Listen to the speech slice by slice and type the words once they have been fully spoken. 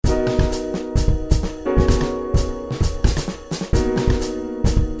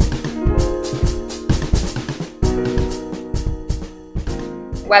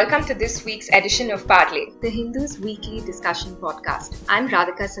Welcome to this week's edition of Parlay, the Hindu's weekly discussion podcast. I'm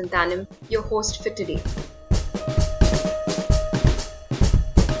Radhika Santanam, your host for today.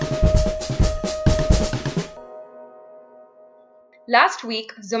 Last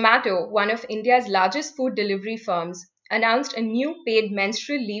week, Zomato, one of India's largest food delivery firms, announced a new paid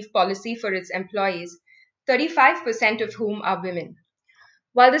menstrual leave policy for its employees, 35% of whom are women.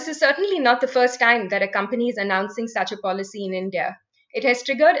 While this is certainly not the first time that a company is announcing such a policy in India, it has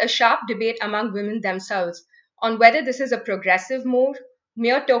triggered a sharp debate among women themselves on whether this is a progressive move,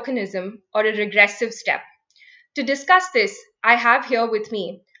 mere tokenism, or a regressive step. To discuss this, I have here with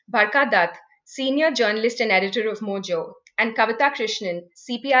me Barkha Dutt, senior journalist and editor of Mojo, and Kavita Krishnan,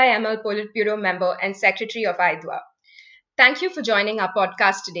 CPI-ML Politburo member and secretary of IDWA. Thank you for joining our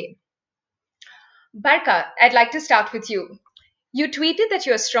podcast today. Barkha, I'd like to start with you. You tweeted that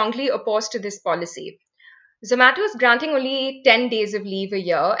you are strongly opposed to this policy. Zomato is granting only 10 days of leave a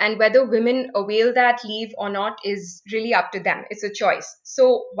year, and whether women avail that leave or not is really up to them. It's a choice.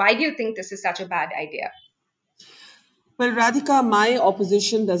 So, why do you think this is such a bad idea? Well, Radhika, my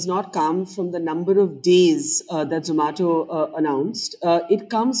opposition does not come from the number of days that Zomato announced.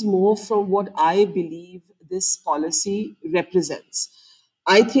 It comes more from what I believe this policy represents.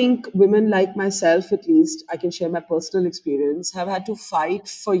 I think women like myself, at least, I can share my personal experience, have had to fight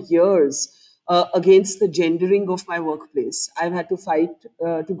for years against the gendering of my workplace. I've had to fight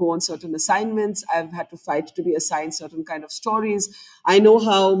to go on certain assignments. I've had to fight to be assigned certain kind of stories. I know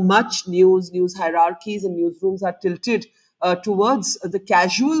how much news hierarchies and newsrooms are tilted towards the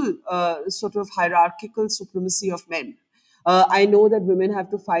casual sort of hierarchical supremacy of men. I know that women have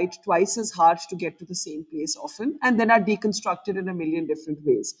to fight twice as hard to get to the same place often and then are deconstructed in a million different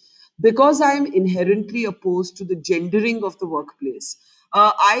ways. Because I am inherently opposed to the gendering of the workplace,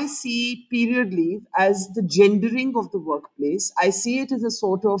 I see period leave as the gendering of the workplace. I see it as a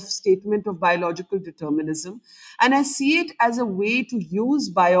sort of statement of biological determinism. And I see it as a way to use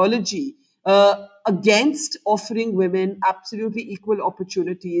biology against offering women absolutely equal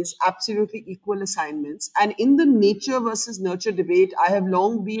opportunities, absolutely equal assignments. And in the nature versus nurture debate, I've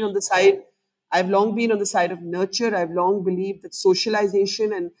long been on the side of nurture. I've long believed that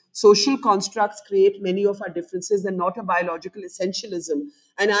socialization and social constructs create many of our differences and not a biological essentialism.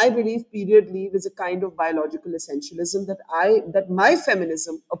 And I believe period leave is a kind of biological essentialism that my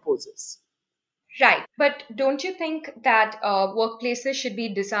feminism opposes. Right. But don't you think that workplaces should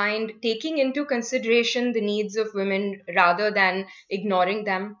be designed taking into consideration the needs of women rather than ignoring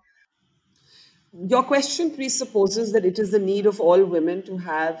them? Your question presupposes that it is the need of all women to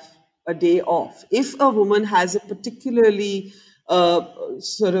have a day off. If a woman has a particularly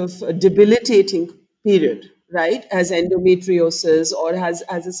sort of debilitating period, right, has endometriosis or has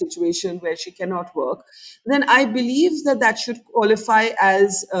a situation where she cannot work, then I believe that that should qualify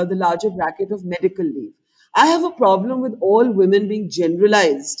as the larger bracket of medical leave. I have a problem with all women being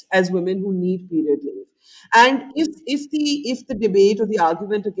generalized as women who need period leave. And if the debate or the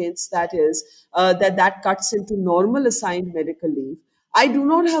argument against that is that cuts into normal assigned medical leave, I do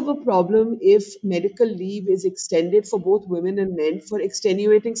not have a problem if medical leave is extended for both women and men for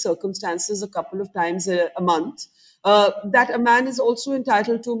extenuating circumstances a couple of times a month. That a man is also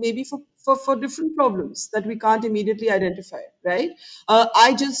entitled to maybe for different problems that we can't immediately identify, right?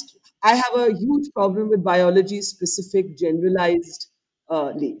 I have a huge problem with biology specific generalized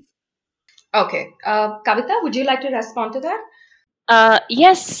leave. Okay. Kavita, would you like to respond to that?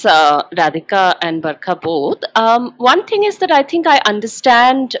 Yes, Radhika and Barkha both. One thing is that I think I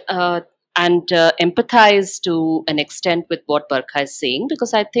understand and empathize to an extent with what Barkha is saying,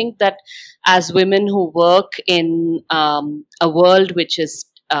 because I think that as women who work in a world which is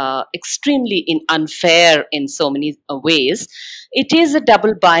extremely unfair in so many ways, it is a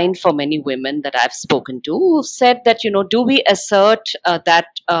double bind for many women that I've spoken to who said that, do we assert that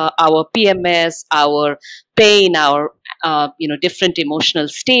our PMS, our pain, our different emotional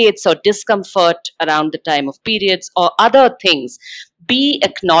states or discomfort around the time of periods or other things be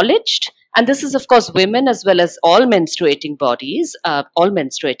acknowledged, and this is of course women as well as all menstruating bodies, all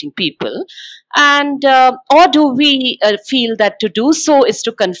menstruating people, and or do we feel that to do so is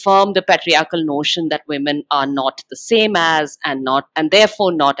to confirm the patriarchal notion that women are not the same as and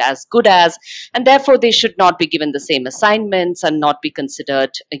therefore not as good as, and therefore they should not be given the same assignments and not be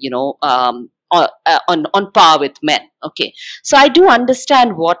considered on par with men. Okay, so I do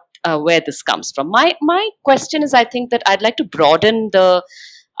understand where this comes from. My question is, I think that I'd like to broaden the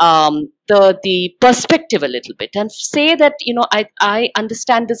perspective a little bit and say that I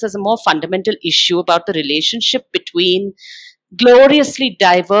understand this as a more fundamental issue about the relationship between gloriously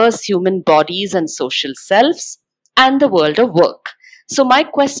diverse human bodies and social selves and the world of work. So my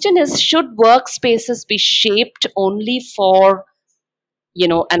question is, should workspaces be shaped only for,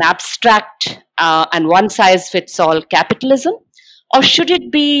 an abstract and one size fits all capitalism, or should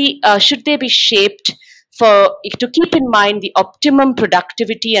they be shaped for to keep in mind the optimum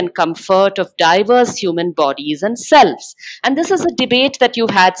productivity and comfort of diverse human bodies and selves? And this is a debate that you've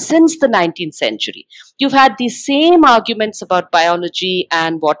had since the 19th century. You've had these same arguments about biology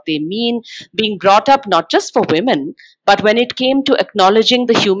and what they mean being brought up not just for women, but when it came to acknowledging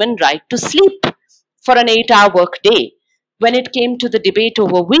the human right to sleep for an 8-hour work day, when it came to the debate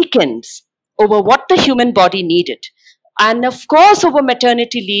over weekends, over what the human body needed, and of course over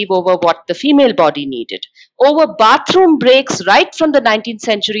maternity leave, over what the female body needed, over bathroom breaks right from the 19th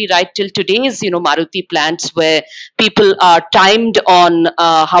century right till today's, Maruti plants, where people are timed on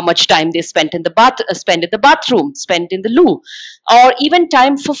how much time they spend in the bathroom, spent in the loo, or even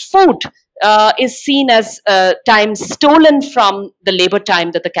time for food. Is seen as time stolen from the labor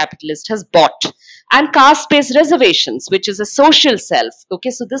time that the capitalist has bought, and caste-based reservations, which is a social self. Okay,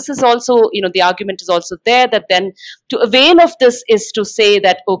 so this is also, the argument is also there that then to avail of this is to say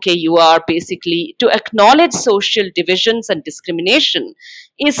that, okay, you are basically to acknowledge social divisions and discrimination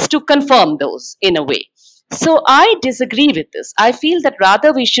is to confirm those in a way. So I disagree with this. I feel that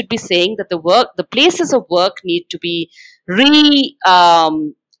rather we should be saying that the places of work need to be re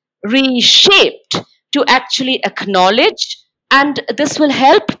reshaped to actually acknowledge, and this will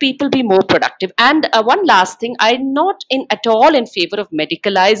help people be more productive. And one last thing, I'm not in at all in favor of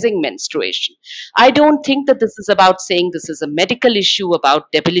medicalizing menstruation. I don't think that this is about saying this is a medical issue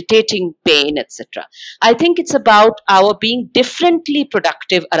about debilitating pain, etc. I think it's about our being differently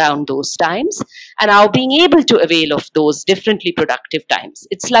productive around those times, and our being able to avail of those differently productive times.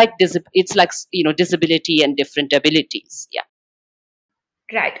 It's like disability and different abilities. Yeah.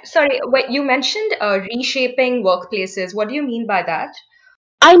 Right. Sorry, you mentioned reshaping workplaces. What do you mean by that?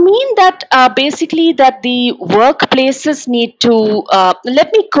 I mean that basically that the workplaces need to.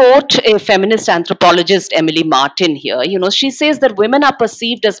 Let me quote a feminist anthropologist, Emily Martin, here. She says that women are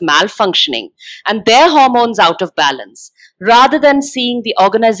perceived as malfunctioning and their hormones out of balance, rather than seeing the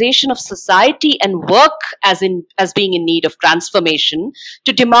organization of society and work as being in need of transformation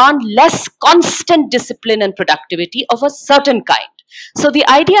to demand less constant discipline and productivity of a certain kind. So the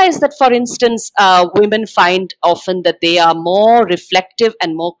idea is that, for instance, women find often that they are more reflective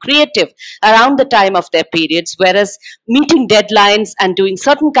and more creative around the time of their periods, whereas meeting deadlines and doing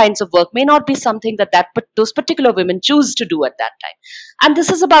certain kinds of work may not be something that those particular women choose to do at that time. And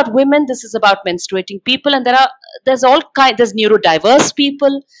this is about women. This is about menstruating people, and there's neurodiverse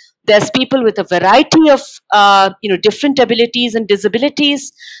people. There's people with a variety of different abilities and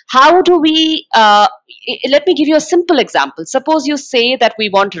disabilities. How do we let me give you a simple example. Suppose you say that we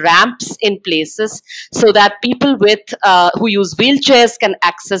want ramps in places so that people with who use wheelchairs can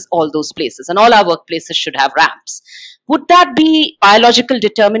access all those places, and all our workplaces should have ramps. Would that be biological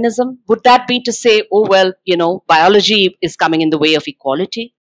determinism? Would that be to say, oh well, biology is coming in the way of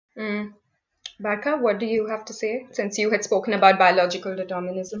equality? Mm. Barka, what do you have to say since you had spoken about biological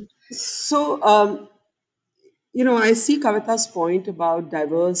determinism? So, I see Kavita's point about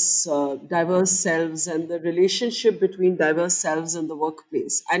diverse selves and the relationship between diverse selves and the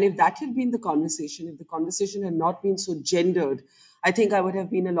workplace. And if that had been the conversation, if the conversation had not been so gendered, I think I would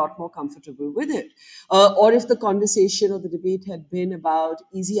have been a lot more comfortable with it. Or if the conversation or the debate had been about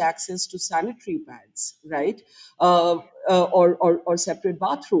easy access to sanitary pads, right? Or separate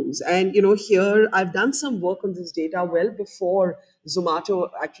bathrooms. And, here I've done some work on this data well before Zomato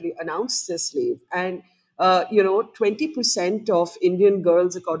actually announced this leave. And 20% of Indian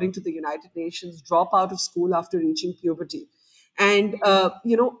girls, according to the United Nations, drop out of school after reaching puberty. And,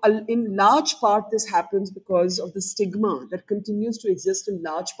 in large part, this happens because of the stigma that continues to exist in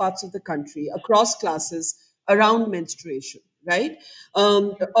large parts of the country across classes around menstruation, right?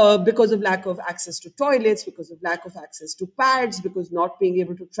 Because of lack of access to toilets, because of lack of access to pads, because not being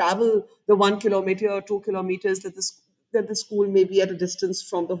able to travel the 1 kilometer or 2 kilometers that the school may be at a distance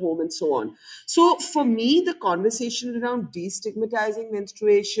from the home and so on. So for me, the conversation around destigmatizing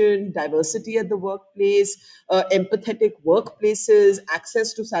menstruation, diversity at the workplace, empathetic workplaces,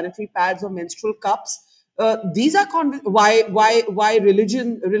 access to sanitary pads or menstrual cups, these are why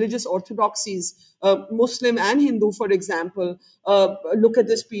religious orthodoxies, Muslim and Hindu, for example, look at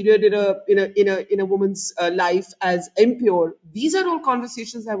this period in a woman's life as impure. These are all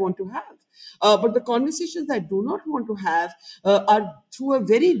conversations I want to have. But the conversations I do not want to have are through a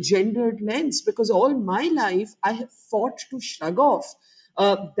very gendered lens, because all my life I have fought to shrug off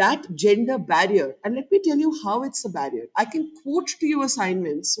that gender barrier. And let me tell you how it's a barrier. I can quote to you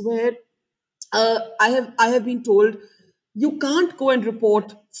assignments where I have been told You can't go and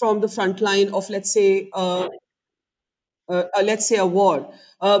report from the front line of, let's say a war,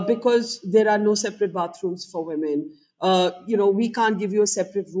 because there are no separate bathrooms for women. We can't give you a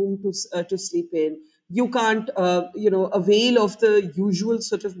separate room to sleep in. You can't avail of the usual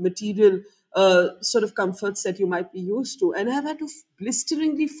sort of material sort of comforts that you might be used to. And I've had to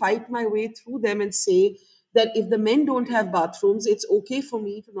blisteringly fight my way through them and say that if the men don't have bathrooms, it's okay for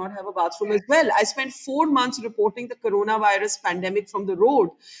me to not have a bathroom as well. I spent 4 months reporting the coronavirus pandemic from the road,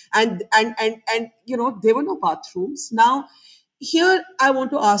 and there were no bathrooms. Now, here I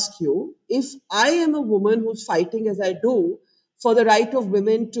want to ask you, if I am a woman who's fighting as I do for the right of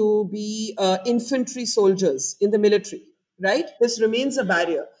women to be infantry soldiers in the military, right? This remains a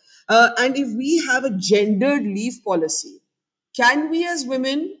barrier. And if we have a gendered leave policy, can we as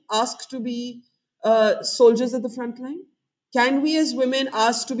women ask to be soldiers at the front line? Can we as women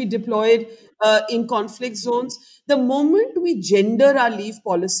ask to be deployed in conflict zones? The moment we gender our leave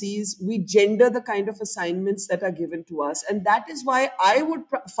policies, we gender the kind of assignments that are given to us. And that is why I would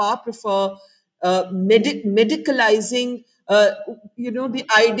far prefer medicalizing the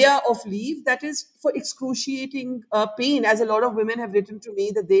idea of leave that is for excruciating pain, as a lot of women have written to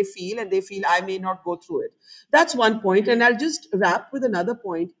me that they feel, and they feel I may not go through it. That's one point. And I'll just wrap with another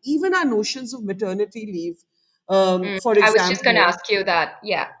point. Even our notions of maternity leave, for I was just going to example, ask you that.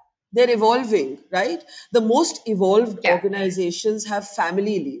 Yeah. they're evolving, right? The most evolved Yeah. organizations have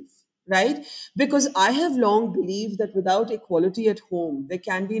family leave, right? Because I have long believed that without equality at home, there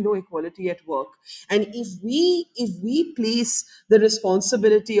can be no equality at work. And if we place the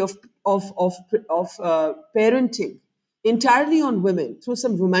responsibility of parenting entirely on women through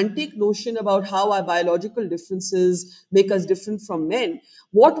some romantic notion about how our biological differences make us different from men,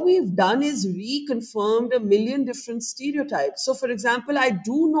 what we've done is reconfirmed a million different stereotypes. So, for example, I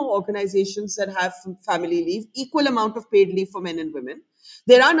do know organizations that have family leave, equal amount of paid leave for men and women.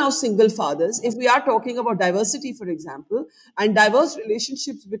 There are now single fathers. If we are talking about diversity, for example, and diverse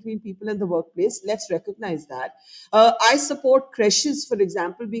relationships between people in the workplace, let's recognize that. I support creches, for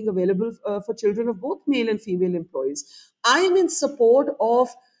example, being available for children of both male and female employees. I am in support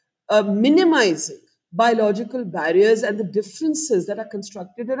of minimizing biological barriers and the differences that are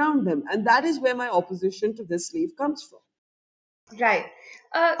constructed around them. And that is where my opposition to this leave comes from. Right.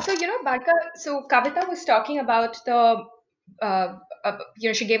 Barka, so Kavita was talking about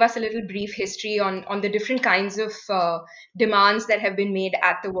she gave us a little brief history on the different kinds of demands that have been made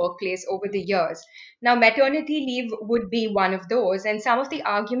at the workplace over the years. Now, maternity leave would be one of those, and some of the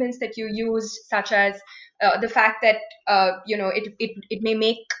arguments that you used, such as the fact that it may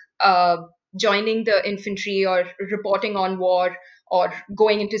make uh, joining the infantry or reporting on war or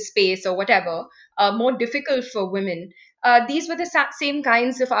going into space or whatever more difficult for women. These were the same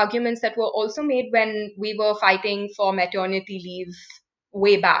kinds of arguments that were also made when we were fighting for maternity leave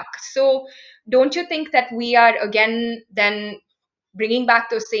way back. So, don't you think that we are again then bringing back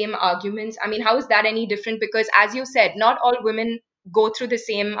those same arguments? I mean, how is that any different? Because, as you said, not all women go through the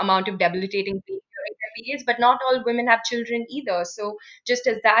same amount of debilitating pain during their periods, but not all women have children either. So, just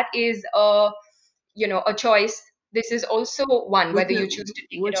as that is a choice, this is also one, Which whether is, you choose to take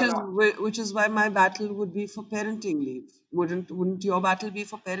it or not. which is why my battle would be for parenting leave. Wouldn't your battle be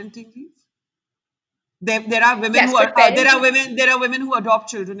for parenting leave? There are women Yes, who are but there are parenting, women there are women who adopt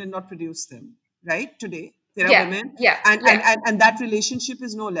children and not produce them, right? Today there are yeah, women, yeah, and yeah. that relationship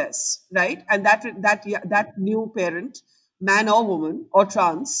is no less, right? And that new parent, man or woman or a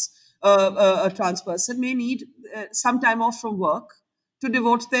trans person, may need some time off from work to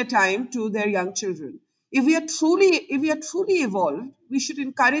devote their time to their young children. If we are truly evolved, we should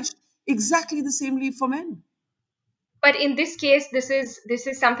encourage exactly the same leave for men. But in this case, this is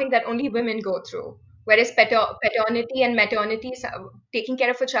something that only women go through, whereas paternity and maternity, taking care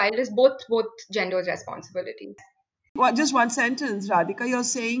of a child, is both genders' responsibility. Well, just one sentence, Radhika. You're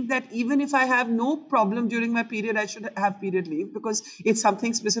saying that even if I have no problem during my period, I should have period leave because it's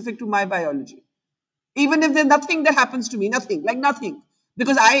something specific to my biology. Even if there's nothing that happens to me, nothing, like nothing.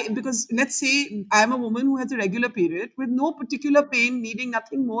 Because let's say I'm a woman who has a regular period with no particular pain, needing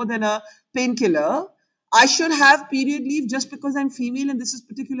nothing more than a painkiller. I should have period leave just because I'm female and this is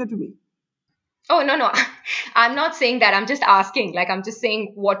particular to me. Oh, no, no. I'm not saying that. I'm just asking. Like, I'm just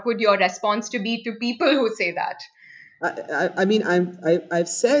saying, what would your response to be to people who say that? I mean, I've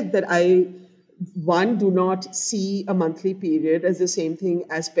said that one, do not see a monthly period as the same thing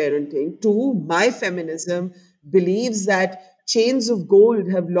as parenting. Two, my feminism believes that chains of gold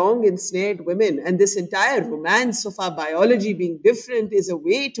have long ensnared women, and this entire romance of our biology being different is a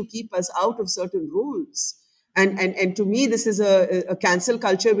way to keep us out of certain rules. And to me, this is a cancel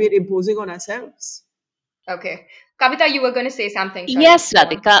culture we're imposing on ourselves. Okay. Kavita, you were going to say something. Sorry, Yes, go on.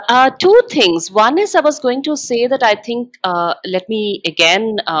 Radhika. Two things. One is I was going to say that I think, let me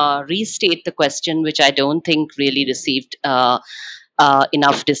again restate the question, which I don't think really received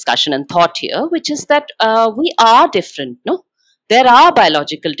enough discussion and thought here, which is that we are different, no? There are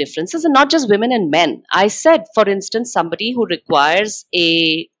biological differences, and not just women and men. I said, for instance, somebody who requires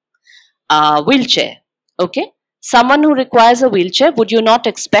a wheelchair. Okay. Someone who requires a wheelchair, would you not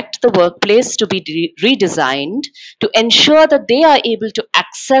expect the workplace to be redesigned to ensure that they are able to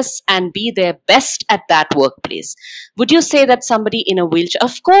access and be their best at that workplace? Would you say that somebody in a wheelchair,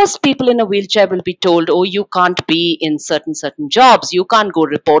 of course, people in a wheelchair will be told, oh, you can't be in certain jobs, you can't go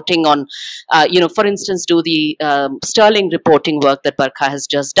reporting on, for instance, do the Sterling reporting work that Barkha has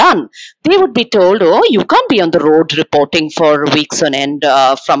just done. They would be told, oh, you can't be on the road reporting for weeks on end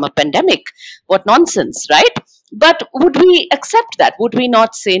from a pandemic. What nonsense, right? But would we accept that? Would we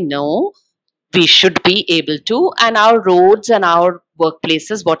not say no? We should be able to, and our roads and our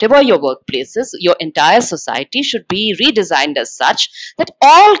workplaces, whatever your workplaces, your entire society should be redesigned as such that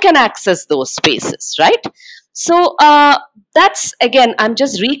all can access those spaces, right? So that's, again, I'm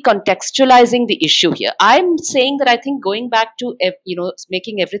just recontextualizing the issue here. I'm saying that I think going back to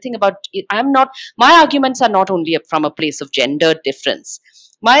making everything about, I'm not, my arguments are not only from a place of gender difference.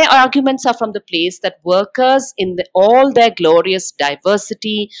 My arguments are from the place that workers in all their glorious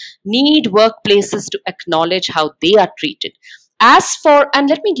diversity need workplaces to acknowledge how they are treated. As for, and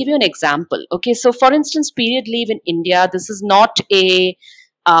let me give you an example. Okay, so for instance, period leave in India, this is not a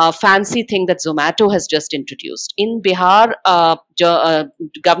fancy thing that Zomato has just introduced. In Bihar,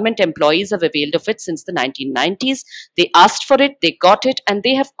 government employees have availed of it since the 1990s. They asked for it, they got it, and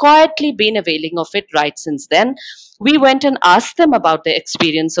they have quietly been availing of it right since then. We went and asked them about their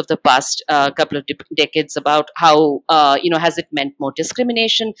experience of the past couple of decades, about how, has it meant more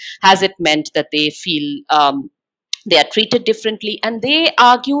discrimination? Has it meant that they feel they are treated differently? And they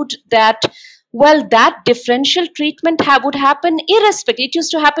argued that, well, that differential treatment would happen irrespective. It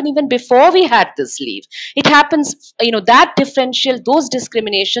used to happen even before we had this leave. It happens, that differential, those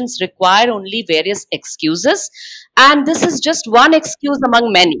discriminations require only various excuses, and this is just one excuse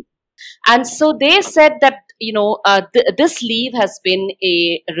among many. And so they said that, this leave has been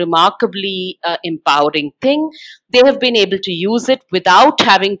a remarkably empowering thing. They have been able to use it without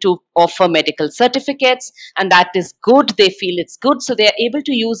having to offer medical certificates, and that is good. They feel it's good, so they are able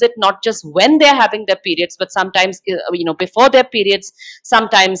to use it not just when they're having their periods, but sometimes, before their periods.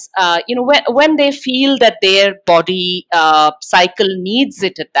 Sometimes, when they feel that their body cycle needs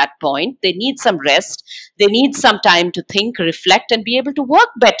it at that point, they need some rest, they need some time to think, reflect, and be able to work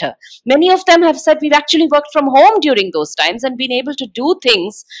better. Many of them have said we've actually worked from home during those times and been able to do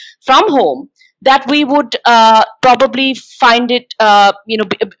things from home that we would probably find it,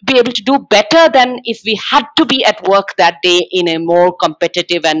 be able to do better than if we had to be at work that day in a more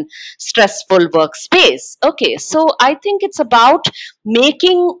competitive and stressful workspace. Okay, so I think it's about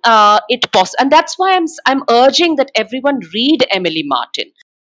making it possible, and that's why I'm urging that everyone read Emily Martin.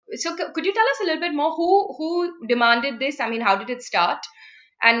 So, could you tell us a little bit more? Who demanded this? I mean, how did it start?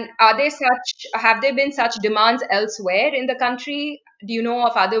 And are there such? Have there been such demands elsewhere in the country? Do you know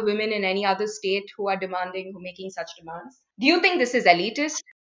of other women in any other state who are demanding, who are making such demands? Do you think this is elitist?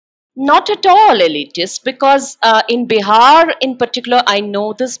 Not at all elitist, because in Bihar, in particular, I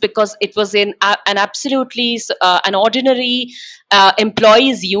know this because it was in an absolutely an ordinary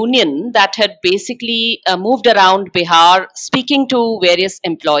employees union that had basically moved around Bihar, speaking to various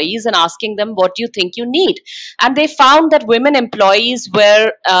employees and asking them, "What do you think you need?" And they found that women employees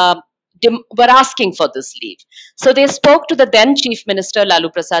were asking for this leave. So they spoke to the then Chief Minister Lalu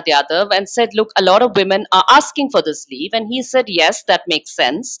Prasad Yadav and said, look, a lot of women are asking for this leave. And he said, yes, that makes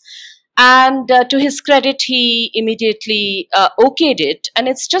sense. And to his credit, he immediately okayed it. And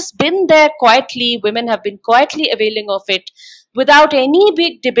it's just been there quietly. Women have been quietly availing of it without any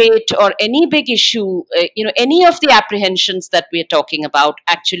big debate or any big issue, any of the apprehensions that we're talking about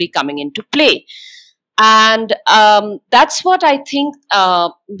actually coming into play. And that's what I think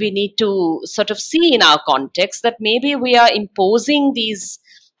we need to sort of see in our context, that maybe we are imposing these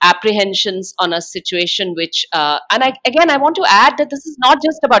apprehensions on a situation which, again, I want to add that this is not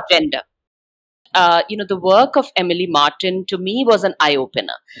just about gender. The work of Emily Martin to me was an eye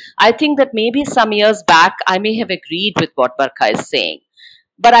opener. I think that maybe some years back I may have agreed with what Barkha is saying,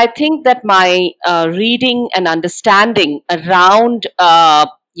 but I think that my reading and understanding around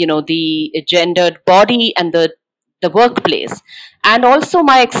the gendered body and the workplace, and also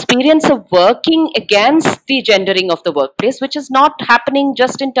my experience of working against the gendering of the workplace, which is not happening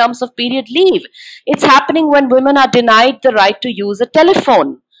just in terms of period leave. It's happening when women are denied the right to use a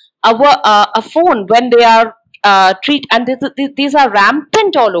telephone, a phone, when they are treat, and these are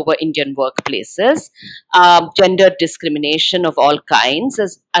rampant all over Indian workplaces, gender discrimination of all kinds,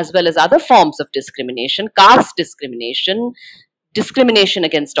 as well as other forms of discrimination, caste discrimination, discrimination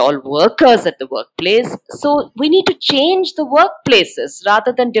against all workers at the workplace. So we need to change the workplaces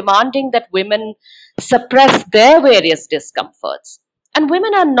rather than demanding that women suppress their various discomforts. And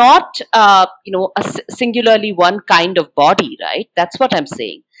women are not, singularly one kind of body, right? That's what I'm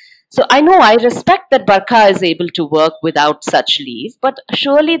saying. So I know, I respect that Barkha is able to work without such leave, but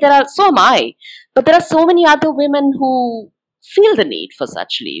surely there are, so am I, but there are so many other women who feel the need for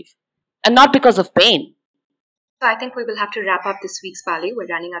such leave, and not because of pain. So I think we will have to wrap up this week's Pali. We're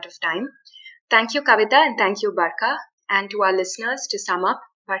running out of time. Thank you, Kavita, and thank you, Barkha. And to our listeners, to sum up,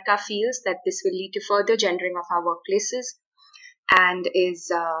 Barkha feels that this will lead to further gendering of our workplaces and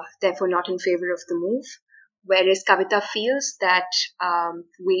is therefore not in favor of the move. Whereas Kavita feels that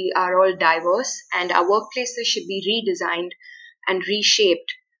we are all diverse and our workplaces should be redesigned and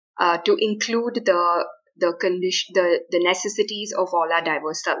reshaped to include the necessities of all our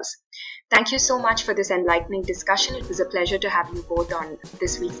diverse selves. Thank you so much for this enlightening discussion. It was a pleasure to have you both on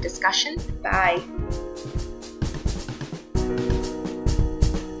this week's discussion. Bye.